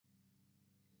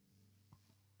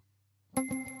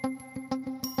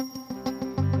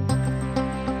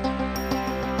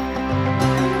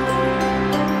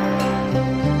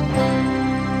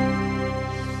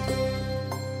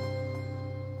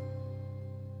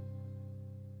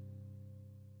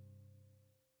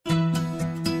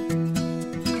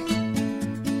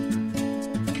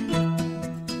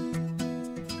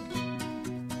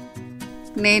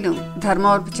నేను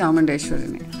ధర్మవరపు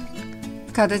చాముండేశ్వరిని.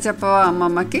 కథ చెప్పవా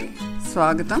అమ్మమ్మకి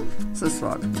స్వాగతం,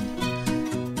 సుస్వాగతం.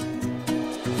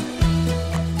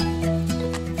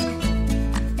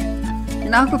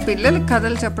 నాకు పిల్లలకి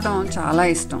కథలు చెప్పడం చాలా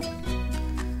ఇష్టం.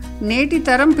 నేటి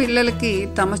తరం పిల్లలకి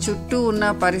తమ చుట్టూ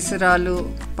ఉన్న పరిసరాలు,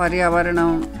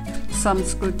 పర్యావరణం,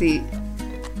 సంస్కృతి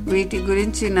వీటి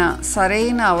గురించిన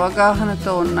సరైన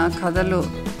అవగాహనతో ఉన్న కథలు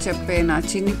చెప్పే నా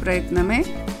చిన్ని ప్రయత్నమే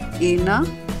ఈ నా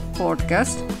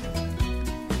పాడ్కాస్ట్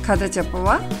కథ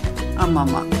చెప్పవా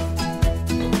అమ్మమ్మ.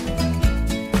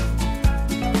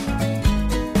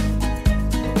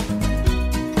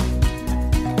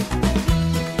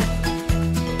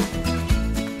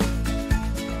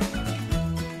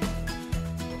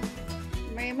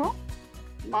 మేము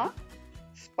మా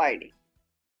స్పైడీ.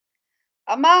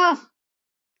 అమ్మా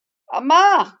అమ్మా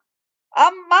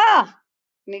అమ్మా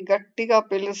ని గట్టిగా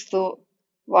పిలుస్తూ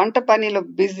వంట పనిలో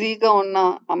బిజీగా ఉన్న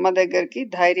అమ్మ దగ్గరికి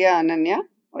ధైర్య, అనన్య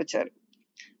వచ్చారు.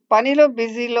 పని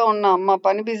బిజీలో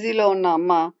ఉన్న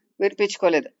అమ్మ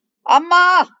వినిపించుకోలేదు. అమ్మా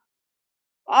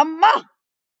అమ్మా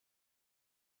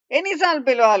ఎన్నిసార్లు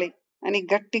పిలవాలి అని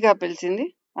గట్టిగా పిలిచింది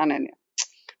అనన్య.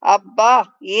 అబ్బా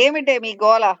ఏమిటే మీ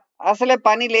గోల, అసలే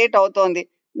పని లేట్ అవుతోంది,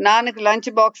 నాన్నకి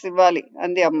లంచ్ బాక్స్ ఇవ్వాలి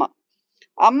అంది అమ్మ.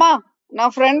 అమ్మా, నా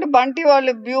ఫ్రెండ్ బంటి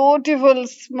వాళ్ళు బ్యూటిఫుల్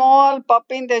స్మాల్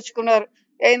పప్పీని తెచ్చుకున్నారు,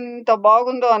 ఎంత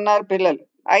బాగుందో అన్నారు పిల్లలు.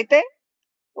 అయితే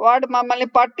వాడు మమ్మల్ని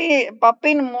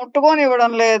పప్పీని ముట్టుకొని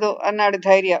ఇవ్వడం లేదు అన్నాడు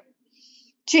ధైర్య.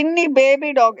 చిన్ని బేబీ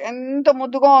డాగ్ ఎంత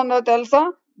ముద్దుగా ఉందో తెలుసా,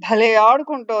 భలే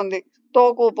ఆడుకుంటోంది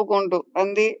తోకూపుకుంటూ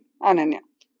అంది అనన్య.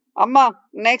 అమ్మా,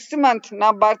 నెక్స్ట్ మంత్ నా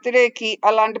బర్త్డేకి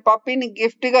అలాంటి పప్పీని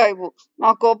గిఫ్ట్ గా ఇవ్వు,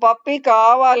 నాకు పప్పీ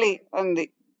కావాలి అంది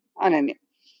అనన్య.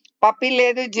 పప్పీ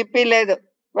లేదు, జిప్పీ లేదు,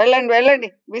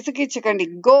 వెళ్ళండి విసిగిచ్చకండి,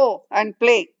 గో అండ్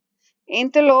ప్లే.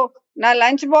 ఇంతలో నా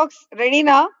లంచ్ బాక్స్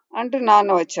రెడీనా అంటూ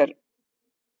నాన్న వచ్చారు.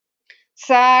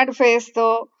 సాడ్ ఫేస్ తో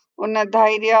ఉన్న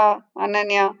ధైర్య,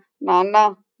 అనన్య, నాన్న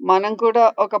మనం కూడా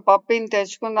ఒక పప్పీని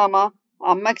తెచ్చుకుందామా,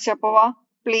 అమ్మకి చెప్పవా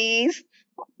ప్లీజ్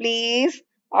ప్లీజ్,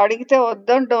 అడిగితే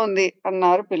వద్దంటోంది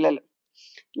అన్నారు పిల్లలు.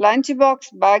 లంచ్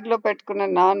బాక్స్ బ్యాగ్ లో పెట్టుకున్న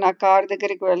నాన్న కార్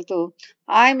దగ్గరికి వెళ్తూ,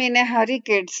 I'm in a hurry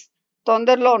kids,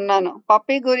 తొందరలో ఉన్నాను,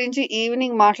 పప్పీ గురించి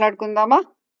ఈవినింగ్ మాట్లాడుకుందామా,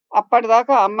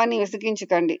 అప్పటిదాకా అమ్మని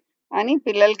విసిగించకండి అని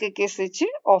పిల్లలకి కిస్ ఇచ్చి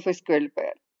ఆఫీస్కి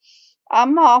వెళ్ళిపోయారు.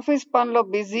 అమ్మ ఆఫీస్ పనిలో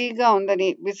బిజీగా ఉందని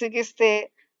విసిగిస్తే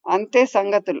అంతే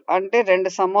సంగతులు, అంటే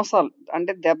 2 సమోసాలు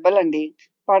అంటే దెబ్బలండి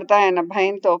పడతాయన్న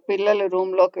భయంతో పిల్లలు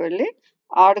రూమ్ లోకి వెళ్ళి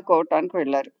ఆడుకోవటానికి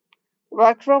వెళ్ళారు.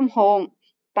 వర్క్ ఫ్రమ్ హోమ్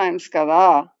టైమ్స్ కదా,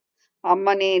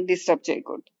 అమ్మని డిస్టర్బ్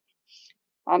చేయకూడదు.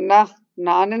 అన్నా,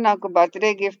 నాన్న నాకు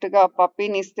బర్త్డే గిఫ్ట్ గా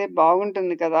పప్పీని ఇస్తే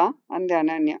బాగుంటుంది కదా అంది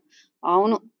అనన్య.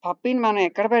 అవును, పప్పీని మనం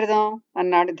ఎక్కడ పెడదాం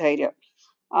అన్నాడు ధైర్య.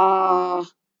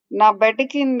 నా బెడ్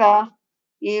కింద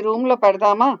ఈ రూమ్ లో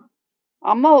పెడదామా,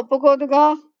 అమ్మ ఒప్పుకోదుగా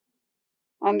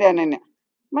అంది అనన్య.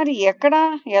 మరి ఎక్కడ,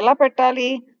 ఎలా పెట్టాలి,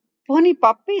 పోనీ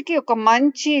పప్పీకి ఒక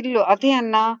మంచి ఇల్లు, అదే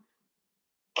అన్నా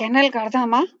కెనల్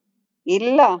కడదామా.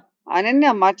 ఇల్లా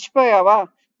అనన్య, మర్చిపోయావా,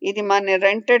 ఇది మన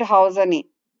రెంటెడ్ హౌస్ అని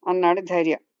అన్నాడు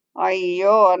ధైర్య.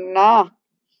 అయ్యో అన్నా,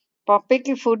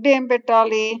 పప్పీకి ఫుడ్ ఏం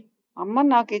పెట్టాలి, అమ్మ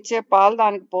నాకు ఇచ్చే పాలు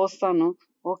దానికి పోస్తాను,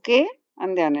 ఓకే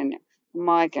అంది అనన్య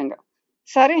అమాయకంగా.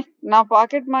 సరే, నా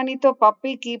పాకెట్ మనీతో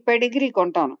పప్పీకి పెడిగ్రీ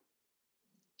కొంటాను,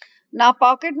 నా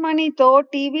పాకెట్ మనీతో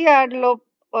టీవీ యాడ్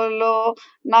లో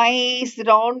నైస్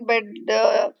రౌండ్ బెడ్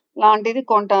లాంటిది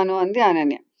కొంటాను అంది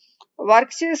అనన్య.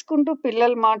 వర్క్ చేసుకుంటూ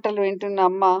పిల్లల మాటలు వింటున్న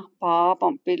అమ్మ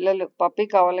పాపం పిల్లలు పప్పీ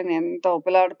కావాలని ఎంత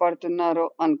ఉపలాట పడుతున్నారో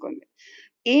అనుకుంది.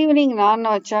 ఈవినింగ్ నాన్న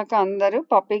వచ్చాక అందరూ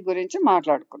పప్పీ గురించి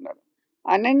మాట్లాడుకున్నారు.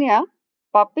 అనన్య,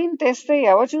 పప్పీని తెస్తే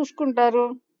ఎవరు చూసుకుంటారు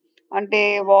అంటే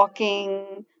వాకింగ్,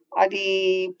 అది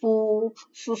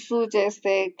సుస్సు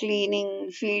చేస్తే క్లీనింగ్,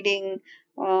 ఫీడింగ్,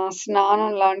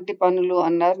 స్నానం లాంటి పనులు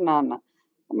అన్నారు నాన్న.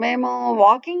 మేము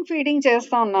వాకింగ్, ఫీడింగ్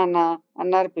చేస్తాం నాన్న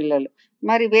అన్నారు పిల్లలు.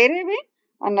 మరి వేరేవి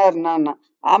అన్నారు నాన్న.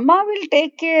 అమ్మ will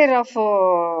take care of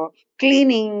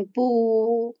cleaning,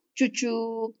 చుచ్చు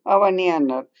అవన్నీ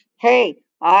అన్నారు. హే,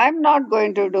 I'm not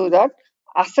going to do that,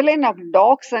 అసలే నాకు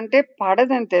డాగ్స్ అంటే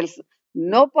పడదని తెలుసు,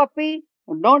 no puppy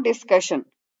no discussion,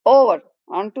 over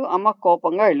అంటూ అమ్మ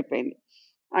కోపంగా వెళ్ళిపోయింది.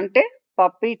 అంటే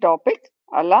పప్పీ టాపిక్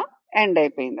అలా ఎండ్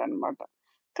అయిపోయింది అనమాట.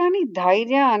 కానీ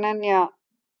ధైర్య, అనన్య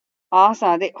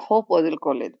అదే హోప్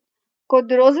వదులుకోలేదు.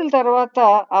 కొద్ది రోజుల తర్వాత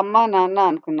అమ్మ నాన్న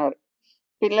అనుకున్నారు,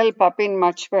 పిల్లలు పప్పీని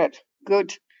మర్చిపోయారు,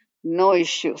 గుడ్, నో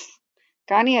ఇష్యూస్.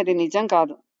 కానీ అది నిజం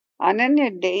కాదు. అనన్య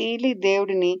డైలీ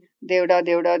దేవుడిని, దేవుడా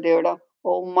దేవుడా దేవుడా,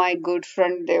 ఓ మై గుడ్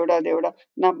ఫ్రెండ్, దేవుడా దేవుడా,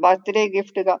 నా బర్త్డే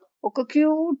గిఫ్ట్ గా ఒక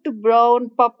క్యూట్ బ్రౌన్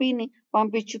పప్పీని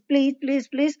పంపించు please please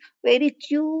please, very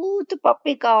cute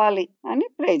puppy కావాలి అని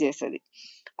ప్రే చేసేది.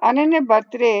 అనన్య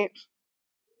బర్త్డే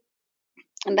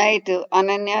నైట్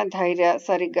అనన్య, ధైర్య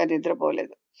సరిగ్గా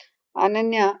నిద్రపోలేదు.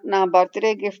 అనన్య నా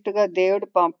బర్త్డే గిఫ్ట్గా దేవుడు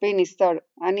పప్పినిస్తాడు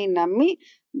అని నమ్మి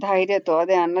ధైర్యతో,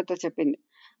 అదే అన్నతో చెప్పింది.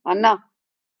 అన్న,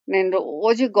 నేను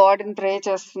రోజు గాడ్ని ప్రే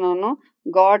చేస్తున్నాను,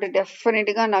 గాడ్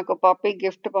డెఫినెట్గా నాకు పప్పి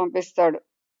గిఫ్ట్ పంపిస్తాడు,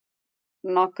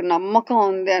 నాకు నమ్మకం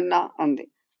ఉంది అన్న అంది.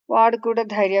 వాడు కూడా,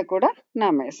 ధైర్య కూడా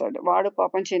నమ్మేశాడు. వాడు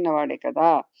పాపం చిన్నవాడే కదా.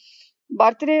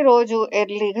 బర్త్డే రోజు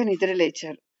ఎర్లీగా నిద్ర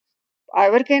లేచారు.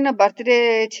 ఎవరికైనా బర్త్డే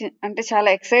అంటే చాలా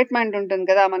ఎక్సైట్మెంట్ ఉంటుంది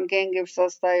కదా, మనకి ఏం గిఫ్ట్స్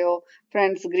వస్తాయో,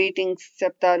 ఫ్రెండ్స్ గ్రీటింగ్స్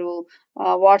చెప్తారు,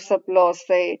 వాట్సాప్లో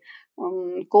వస్తాయి.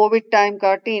 కోవిడ్ టైం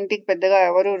కాబట్టి ఇంటికి పెద్దగా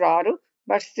ఎవరు రారు,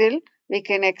 but still we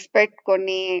can expect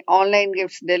కొన్ని ఆన్లైన్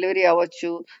గిఫ్ట్స్ డెలివరీ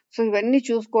అవ్వచ్చు. సో ఇవన్నీ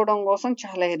చూసుకోవడం కోసం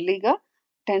చాలా ఎర్లీగా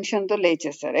టెన్షన్తో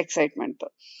లేచేస్తారు, ఎక్సైట్మెంట్తో.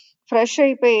 ఫ్రెష్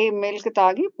అయిపోయి మిల్క్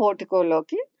తాగి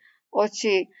పోర్టికోలోకి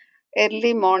వచ్చి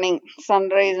ఎర్లీ మార్నింగ్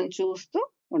సన్ రైజ్ చూస్తూ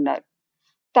ఉన్నారు.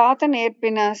 తాత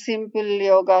నేర్పిన సింపుల్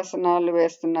యోగాసనాలు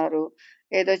వేస్తున్నారు,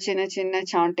 ఏదో చిన్న చిన్న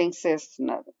చాంటింగ్స్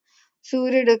చేస్తున్నారు.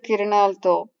 సూర్యుడు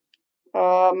కిరణాలతో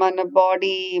మన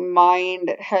బాడీ,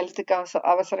 మైండ్, హెల్త్కి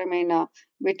అవసరమైన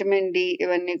విటమిన్ డి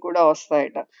ఇవన్నీ కూడా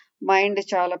వస్తాయట. మైండ్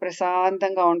చాలా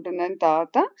ప్రశాంతంగా ఉంటుందని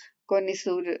తాత కొన్ని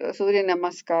సూర్య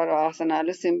నమస్కార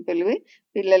ఆసనాలు సింపుల్వి,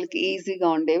 పిల్లలకి ఈజీగా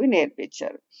ఉండేవి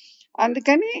నేర్పించారు.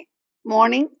 అందుకని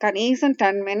మార్నింగ్ కనీసం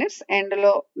 10 మినిట్స్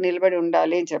ఎండలో నిలబడి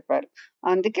ఉండాలి అని చెప్పారు.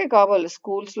 అందుకే కాబోలు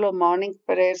స్కూల్స్లో మార్నింగ్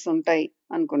ప్రేయర్స్ ఉంటాయి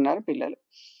అనుకున్నారు పిల్లలు.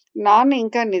 నాన్న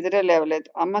ఇంకా నిద్ర లేవలేదు.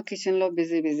 అమ్మ కిచెన్లో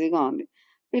బిజీగా ఉంది.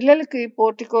 పిల్లలకి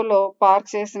పోర్టికోలో పార్క్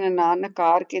చేసిన నాన్న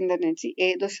కార్ కింద నుంచి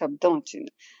ఏదో శబ్దం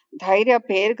వచ్చింది. ధైర్య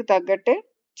పేరుకు తగ్గట్టే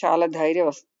చాలా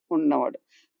ధైర్యం ఉన్నవాడు.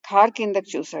 కార్ కిందకి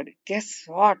చూశాడు. Guess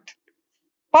what?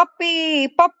 Puppy!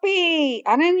 Puppy!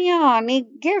 Ananya, నీ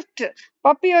గిఫ్ట్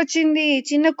పప్పీ వచ్చింది,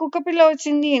 చిన్న కుక్క పిల్ల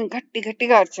వచ్చింది అని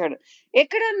గట్టిగా అరిచాడు.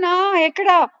 ఎక్కడన్నా,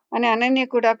 ఎక్కడా అని అనన్య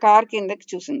కూడా కార్ కిందకి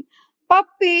చూసింది.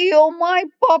 Puppy, oh my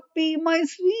puppy, my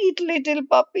sweet little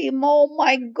puppy, oh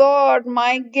my God,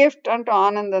 my gift అంటూ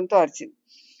ఆనందంతో అరిచింది.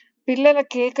 పిల్లల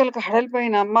కేకలకు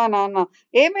హడలిపోయిన అమ్మ నాన్న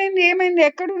ఏమైంది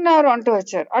ఎక్కడున్నారు అంటూ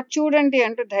వచ్చారు. అటు చూడండి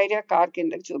అంటూ ధైర్య కార్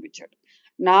కిందకి చూపించాడు.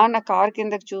 నాన్న కార్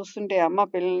కిందకి చూస్తుంటే అమ్మ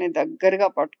పిల్లల్ని దగ్గరగా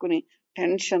పట్టుకుని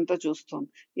టెన్షన్తో చూస్తోంది.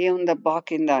 ఏముందబ్బా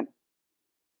కింద అని.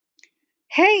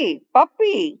 హే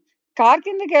పప్పీ, కార్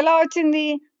కిందకి ఎలా వచ్చింది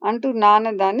అంటూ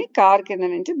నాన్న దాన్ని కార్ కింద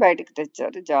నుంచి బయటకు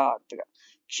తెచ్చారు జాగ్రత్తగా.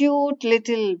 Cute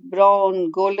little brown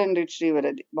golden retriever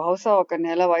అది. బహుశా 1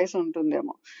 నెల వయసు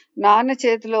ఉంటుందేమో. నాన్న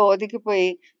చేతిలో ఒదిగిపోయి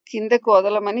కిందకు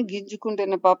వదలమని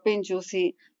గింజుకుంటున్న పప్పీని చూసి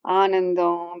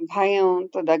ఆనందం,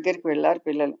 భయంతో దగ్గరికి వెళ్ళారు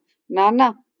పిల్లలు. నాన్న,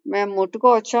 మేము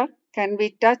ముట్టుకోవచ్చా? Can we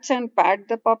touch and pat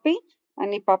the puppy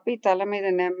అని పప్పీ తల మీద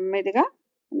నెమ్మదిగా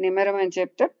నిమరమని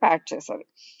చెప్తే ప్యాట్ చేశారు.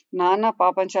 నాన్న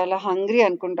పాపం చాలా హంగ్రీ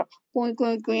అనుకుంటా, కుయ్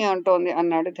కుయ్ కుయ్ అంటోంది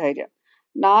అన్నాడు ధైర్య.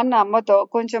 నాన్న అమ్మతో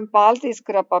కొంచెం పాలు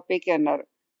తీసుకురా పప్పీకి అన్నారు.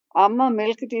 అమ్మ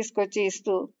మిల్క్ తీసుకొచ్చి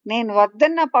ఇస్తూ, నేను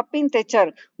వద్దన్న పప్పీని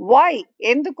తెచ్చారు, వై,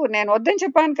 ఎందుకు? నేను వద్దని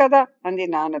చెప్పాను కదా అంది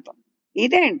నాన్నతో.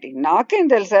 ఇదేంటి, నాకేం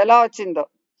తెలుసు ఎలా వచ్చిందో.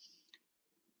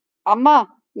 అమ్మా,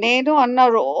 నేను అన్న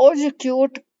రోజు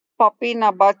క్యూట్ పప్పీ నా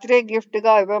బర్త్డే గిఫ్ట్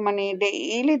గా ఇవ్వమని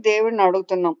డైలీ దేవుడిని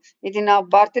అడుగుతున్నాం. ఇది నా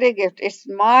birthday gift, it's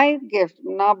my gift,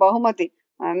 నా బహుమతి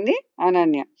అంది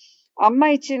అనన్య. అమ్మ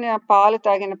ఇచ్చిన పాలు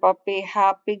తాగిన పప్పి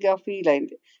హ్యాపీగా ఫీల్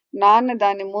అయింది. నాన్న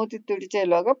దాన్ని మూతి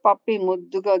తుడిచేలోగా పప్పి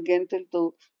ముద్దుగా గెంతులుతూ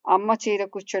అమ్మ చీర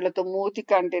కుచ్చెలతో మూతి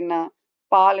కంటిన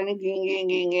పాలని గింగి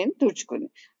అని తుడుచుకుంది.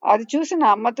 అది చూసిన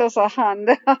అమ్మతో సహా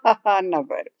అందరూ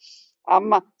నవ్వారు.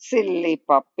 అమ్మ సిల్లీ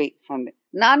పప్పి అంది.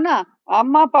 నాన్న,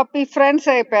 అమ్మ పప్పి ఫ్రెండ్స్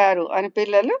అయిపోయారు అని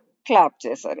పిల్లలు క్లాప్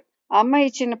చేశారు. అమ్మ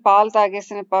ఇచ్చిన పాలు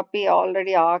తాగేసిన పప్పి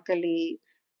ఆల్రెడీ ఆకలి,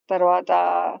 తర్వాత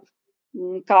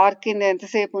కార్ కింద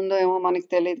ఎంతసేపు ఉందో ఏమో మనకు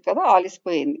తెలియదు కదా,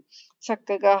 ఆలిసిపోయింది.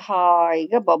 చక్కగా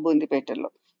హాయిగా బబ్బుంది పెట్టెలో.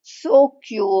 సో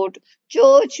క్యూట్, సో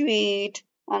స్వీట్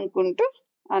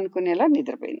అనుకునేలా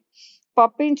నిద్రపోయింది.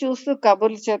 పప్పిని చూస్తూ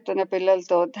కబుర్లు చెప్తున్న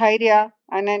పిల్లలతో, ధైర్య,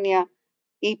 అనన్య,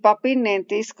 ఈ పప్పిని నేను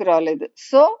తీసుకురాలేదు,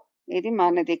 సో ఇది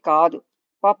మనది కాదు.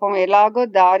 పాపం ఎలాగో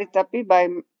దారి తప్పి బై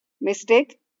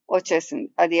మిస్టేక్ వచ్చేసింది.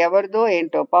 అది ఎవరిదో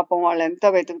ఏంటో, పాపం వాళ్ళు ఎంత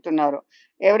వెతుకుతున్నారో.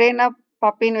 ఎవరైనా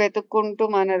పప్పిని వెతుక్కుంటూ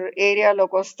మన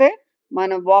ఏరియాలోకి వస్తే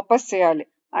మనం వాపస్ చేయాలి,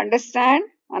 అండర్స్టాండ్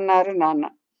అన్నారు నాన్న.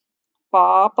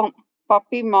 పాపం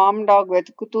పప్పి మామ్ డాగ్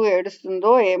వెతుకుతూ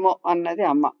ఏడుస్తుందో ఏమో అన్నది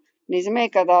అమ్మ. నిజమే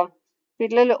కదా.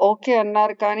 పిల్లలు ఓకే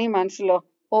అన్నారు, కానీ మనసులో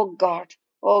oh God,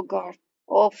 oh God,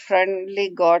 oh friendly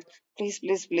God,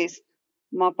 please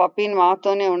మా పప్పీని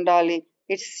మాతోనే ఉండాలి,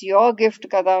 ఇట్స్ యువర్ గిఫ్ట్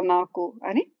కదా నాకు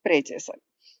అని ప్రే చేశారు.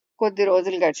 కొద్ది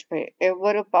రోజులు గడిచిపోయాయి.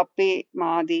 ఎవ్వరు పప్పి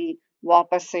మాది,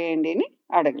 వాపస్ చేయండి అని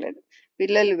అడగలేదు.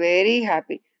 పిల్లలు వెరీ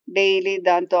హ్యాపీ. డైలీ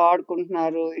దాంతో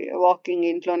ఆడుకుంటున్నారు, వాకింగ్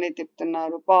ఇంట్లోనే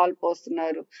తిప్పుతున్నారు, పాలు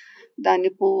పోస్తున్నారు, దాన్ని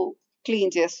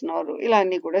క్లీన్ చేస్తున్నారు, ఇలా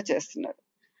అన్ని కూడా చేస్తున్నారు.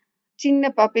 చిన్న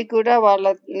పప్పి కూడా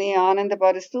వాళ్ళని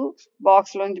ఆనందపరుస్తూ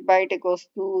బాక్స్ లోంచి బయటకు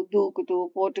వస్తూ దూకుతూ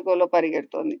పోర్టికోలో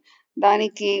పరిగెడుతోంది.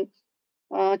 దానికి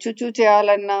చుచూ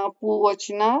చేయాలన్న పువ్వు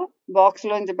వచ్చినా బాక్స్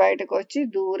లోంచి బయటకు వచ్చి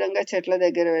దూరంగా చెట్ల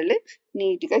దగ్గర వెళ్ళి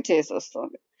నీట్ గా చేసి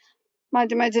వస్తుంది.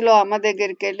 మధ్య మధ్యలో అమ్మ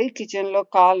దగ్గరికి వెళ్ళి కిచెన్ లో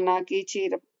కాలు నాకి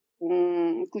చీర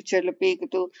కుచ్చెళ్ళు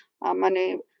పీకుతూ అమ్మని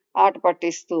ఆట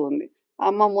పట్టిస్తూ ఉంది.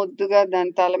 అమ్మ ముద్దుగా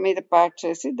దాని తల మీద ప్యాట్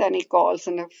చేసి దానికి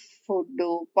కావాల్సిన ఫుడ్,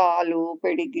 పాలు,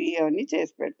 పెడిగ్రీ అవన్నీ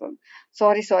చేసి పెడుతుంది.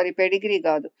 సారీ పెడిగ్రీ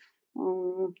కాదు,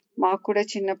 మాకు కూడా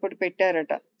చిన్నప్పుడు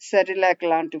పెట్టారట సెరిలాక్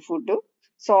లాంటి ఫుడ్,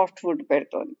 సాఫ్ట్ ఫుడ్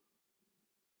పెడుతోంది.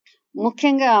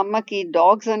 ముఖ్యంగా అమ్మకి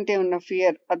డాగ్స్ అంటే ఉన్న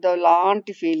ఫియర్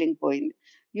అదోలాంటి ఫీలింగ్ పోయింది.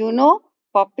 యునో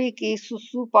పప్పీకి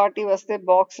సుస్సు పార్టీ వస్తే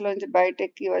బాక్స్ లోంచి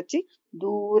బయటకి వచ్చి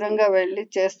దూరంగా వెళ్ళి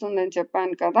చేస్తుందని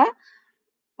చెప్పాను కదా,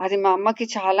 అది మా అమ్మకి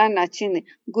చాలా నచ్చింది.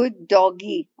 గుడ్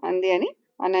డాగీ అంది అని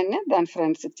అనన్య దాని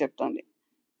ఫ్రెండ్స్ కి చెప్తోంది.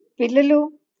 పిల్లలు,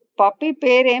 పప్పీ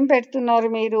పేరు ఏం పెడుతున్నారు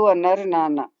మీరు అన్నారు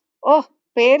నాన్న. ఓహ్,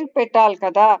 పేరు పెట్టాలి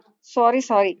కదా, సారీ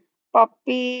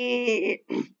పప్పీ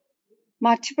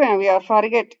మర్చిపోయాం, వీఆర్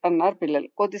ఫర్గెట్ అన్నారు పిల్లలు.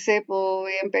 కొద్దిసేపు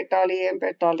ఏం పెట్టాలి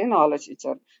అని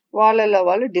ఆలోచించారు. వాళ్ళలో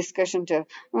వాళ్ళు డిస్కషన్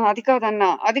చేస్తారు. అది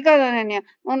కాదన్నయ్య,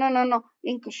 నో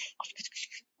ఇంక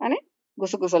అని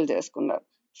గుసగుసలు చేసుకున్నారు.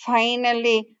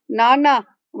 ఫైనల్లీ నాన్న,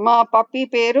 మా పప్పీ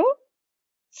పేరు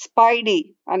స్పైడీ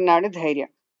అన్నాడు ధైర్య.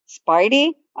 స్పైడీ?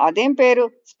 అదేం పేరు?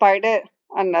 స్పైడర్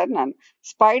అన్నారు నాన్న.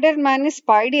 స్పైడర్ మ్యాన్ ని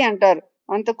స్పైడీ అంటారు,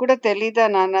 అంత కూడా తెలీదా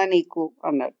నాన్న నీకు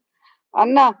అన్నారు.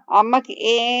 అన్న, అమ్మకి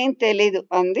ఏం తెలీదు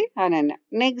అంది అనన్య.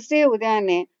 నెక్స్ట్ డే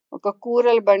ఉదయాన్నే ఒక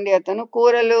కూరల బండి అతను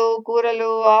కూరలు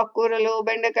ఆకుకూరలు,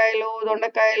 బెండకాయలు,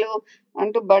 దొండకాయలు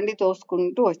అంటూ బండి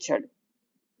తోసుకుంటూ వచ్చాడు.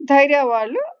 ధైర్య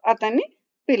వాళ్ళు అతన్ని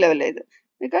పిలవలేదు,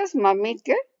 బికాస్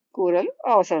మమ్మీకి కూరలు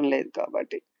అవసరం లేదు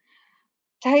కాబట్టి.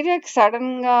 ధైర్యకి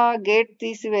సడన్ గా గేట్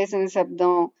తీసివేసిన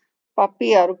శబ్దం, పప్పి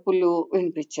అరుపులు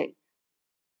వినిపించాయి.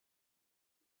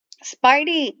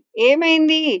 స్పైడీ,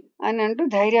 ఏమైంది అని అంటూ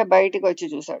ధైర్య బయటికి వచ్చి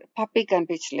చూశాడు. పప్పి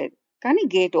కనిపించలేదు, కానీ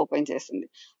గేట్ ఓపెన్ చేసింది.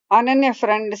 అనన్య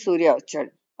ఫ్రెండ్ సూర్య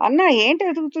వచ్చాడు. అన్న, ఏంటి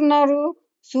ఎదుగుతున్నారు?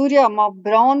 సూర్య, మా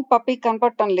బ్రౌన్ పప్పి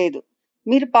కనపడటం లేదు.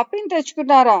 మీరు పప్పిని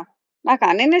తెచ్చుకున్నారా? నాకు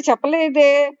అనన్య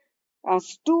చెప్పలేదే,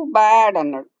 టూ బ్యాడ్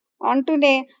అన్నాడు.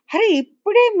 అంటూనే, అరే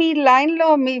ఇప్పుడే మీ లైన్ లో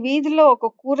మీ వీధిలో ఒక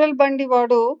కూరల బండి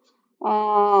వాడు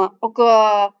ఒక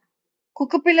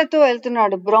కుక్క పిల్లతో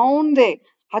వెళ్తున్నాడు, బ్రౌన్దే.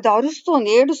 అది అరుస్తోంది,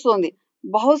 ఏడుస్తోంది.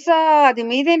 బహుశా అది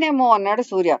మీదేనేమో అన్నాడు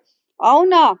సూర్య.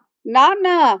 అవునా నాన్న,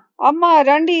 అమ్మ,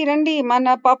 రండి,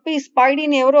 మన పప్పి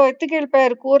స్పైడీని ఎవరో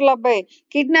ఎత్తుకెళ్ళిపోయారు, కూరల అబ్బాయి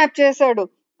కిడ్నాప్ చేశాడు,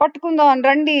 పట్టుకుందాం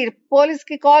రండి,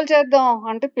 పోలీస్కి కాల్ చేద్దాం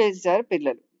అంటూ పిలిచారు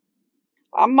పిల్లలు.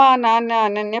 అమ్మ, నాన్న,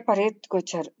 అనన్య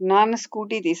పరిగెత్తుకొచ్చారు. నాన్న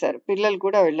స్కూటీ తీశారు, పిల్లలు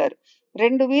కూడా వెళ్ళారు.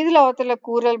 2 వీధుల అవతల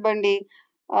కూరల బండి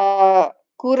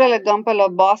కూరల గంపలో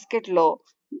బాస్కెట్ లో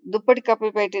దుప్పటి కప్పి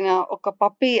పెట్టిన ఒక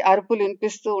పప్పి అరుపులు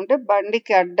వినిపిస్తూ ఉంటే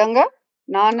బండికి అడ్డంగా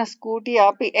నాన్న స్కూటీ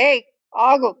ఆపి, ఏయ్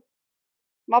ఆగు,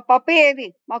 మా పప్పి ఏది,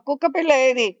 మా కుక్క పిల్ల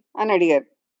ఏది అని అడిగారు.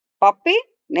 పప్పి?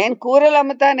 నేను కూరలు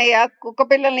అమ్ముతానయ్యా, కుక్క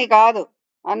పిల్లల్ని కాదు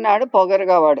అన్నాడు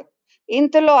పొగరుగా వాడు.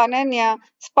 ఇంతలో అనన్య,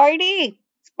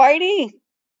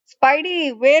 స్పైడీ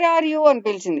వేర్ ఆర్ యూ అని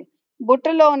పిలిచింది.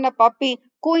 బుట్టలో ఉన్న పప్పి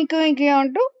కూయి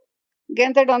అంటూ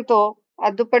గెంతడంతో ఆ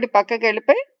దుప్పటి పక్కకి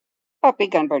వెళ్ళిపోయి పప్పి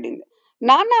కనపడింది.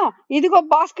 నాన్న, ఇదిగో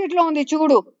బాస్కెట్ లో ఉంది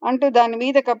చూడు అంటూ దాని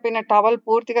మీద కప్పిన టవల్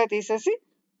పూర్తిగా తీసేసి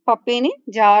పప్పీని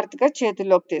జాగ్రత్తగా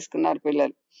చేతుల్లోకి తీసుకున్నారు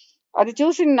పిల్లలు. అది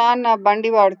చూసి నాన్న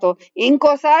బండివాడితో,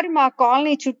 ఇంకోసారి మా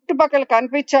కాలనీ చుట్టుపక్కల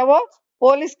కనిపించావో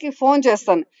పోలీస్కి ఫోన్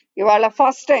చేస్తాను. ఇవాళ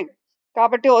ఫస్ట్ టైం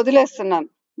కాబట్టి వదిలేస్తున్నాను,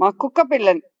 మా కుక్క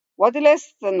పిల్లని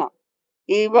వదిలేస్తున్నా.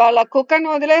 ఇవాళ కుక్కని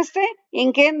వదిలేస్తే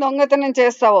ఇంకేం దొంగతనం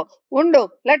చేస్తావో ఉండు,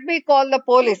 let me call the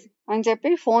police అని చెప్పి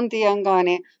ఫోన్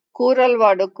తీయంగానే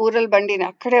కూరల బండిని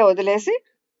అక్కడే వదిలేసి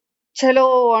చలో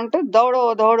అంటూ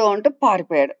దౌడో అంటూ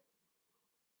పారిపోయాడు.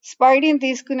 స్పైడీని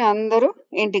తీసుకుని అందరూ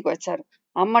ఇంటికి వచ్చారు.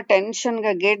 అమ్మ టెన్షన్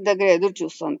గా గేట్ దగ్గర ఎదురు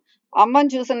చూస్తోంది. అమ్మని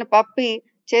చూసిన పప్పి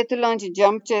చేతుల్లోంచి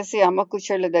జంప్ చేసి అమ్మ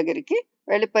కుచ్చెళ్ళ దగ్గరికి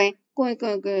వెళ్ళిపోయి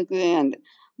కుయ్ అంది.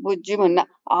 బుజ్జి మొన్న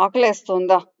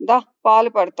ఆకలేస్తోందా, దా పాలు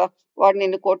పడతా, వాడు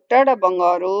నిన్ను కొట్టాడా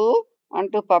బంగారు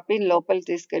అంటూ పప్పిని లోపలికి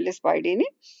తీసుకెళ్లి స్పైడీని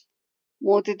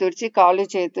మూతి తుడిచి కాళ్ళు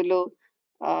చేతులు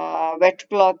వెట్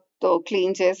క్లాత్ తో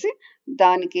క్లీన్ చేసి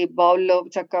దానికి బౌల్లో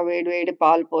చక్కగా వేడి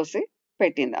పాలు పోసి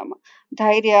పెట్టింది అమ్మ.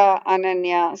 ధైర్య,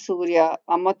 అనన్య, సూర్య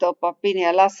అమ్మతో పప్పిని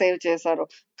ఎలా సేవ్ చేశారో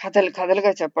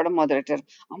కథలుగా చెప్పడం మొదలెట్టారు.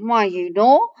 అమ్మ,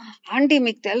 ఆంటీ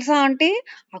మీకు తెలుసా ఆంటీ,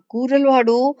 ఆ కూరలు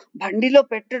వాడు బండిలో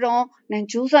పెట్టడం నేను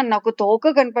చూసాను, నాకు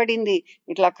తోక కనపడింది,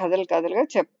 ఇట్లా కథలుగా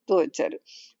చెప్తూ వచ్చారు.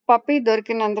 పప్పి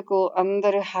దొరికినందుకు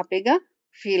అందరూ హ్యాపీగా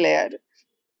ఫీల్ అయ్యారు.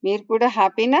 మీరు కూడా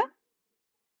హ్యాపీనా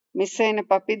మిస్ అయిన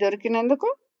పప్పి దొరికినందుకు?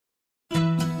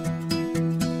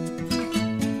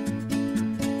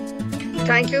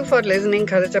 థ్యాంక్ యూ ఫర్ లిజనింగ్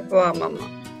కథ చెప్పవా అమ్మమ్మ.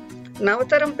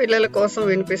 నవతరం పిల్లల కోసం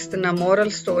వినిపిస్తున్న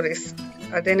మోరల్ స్టోరీస్,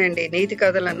 అదేనండి నీతి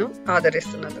కథలను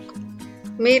ఆదరిస్తున్నందుకు.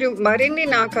 మీరు మరిన్ని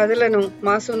నా కథలను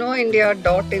మా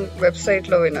sunoindia.in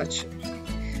వెబ్సైట్లో వినొచ్చు.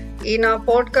 ఈ నా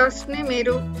పాడ్కాస్ట్ని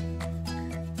మీరు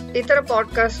ఇతర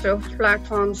పాడ్కాస్ట్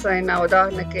ప్లాట్ఫామ్స్ అయిన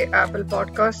ఉదాహరణకి Apple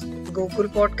podcast, Google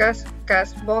podcast,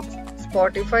 Castbox,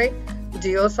 Spotify,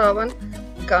 Jio Saavn,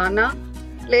 Gaana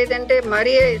లేదంటే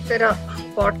మరీ ఇతర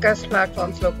పాడ్కాస్ట్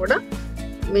ప్లాట్ఫామ్స్లో కూడా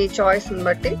మీ చాయిస్ని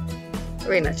బట్టి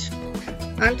వినొచ్చు.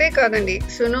 అంతేకాదండి,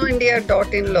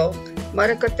 sunoindia.inలో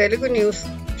మరొక తెలుగు న్యూస్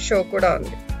షో కూడా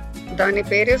ఉంది. దాని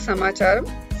పేరు సమాచారం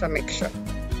సమీక్ష.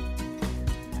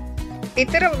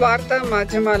 ఇతర వార్తా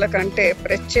మాధ్యమాల కంటే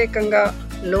ప్రత్యేకంగా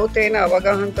లోతైన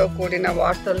అవగాహనతో కూడిన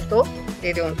వార్తలతో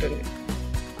ఇది ఉంటుంది.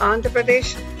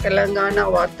 ఆంధ్రప్రదేశ్, తెలంగాణ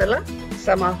వార్తల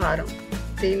సమాహారం.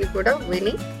 దీన్ని కూడా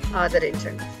విని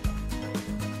ఆదరించండి.